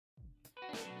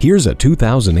Here's a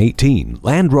 2018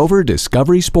 Land Rover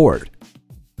Discovery Sport.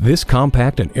 This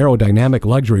compact and aerodynamic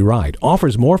luxury ride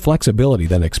offers more flexibility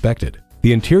than expected.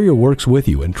 The interior works with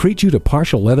you and treats you to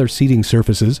partial leather seating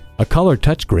surfaces, a color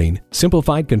touchscreen,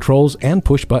 simplified controls, and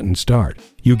push-button start.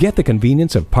 You get the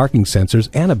convenience of parking sensors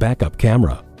and a backup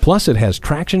camera. Plus, it has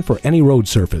traction for any road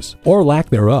surface, or lack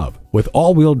thereof, with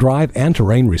all-wheel drive and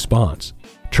terrain response.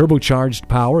 Turbocharged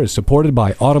power is supported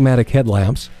by automatic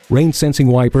headlamps, rain-sensing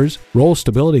wipers, roll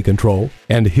stability control,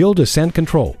 and hill descent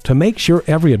control to make sure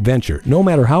every adventure, no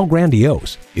matter how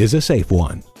grandiose, is a safe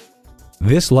one.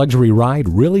 This luxury ride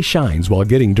really shines while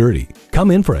getting dirty.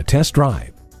 Come in for a test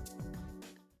drive.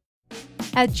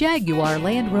 At Jaguar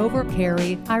Land Rover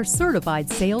Cary, our certified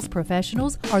sales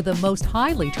professionals are the most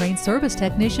highly trained service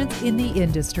technicians in the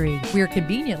industry. We're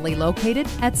conveniently located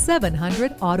at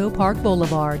 700 Auto Park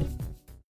Boulevard.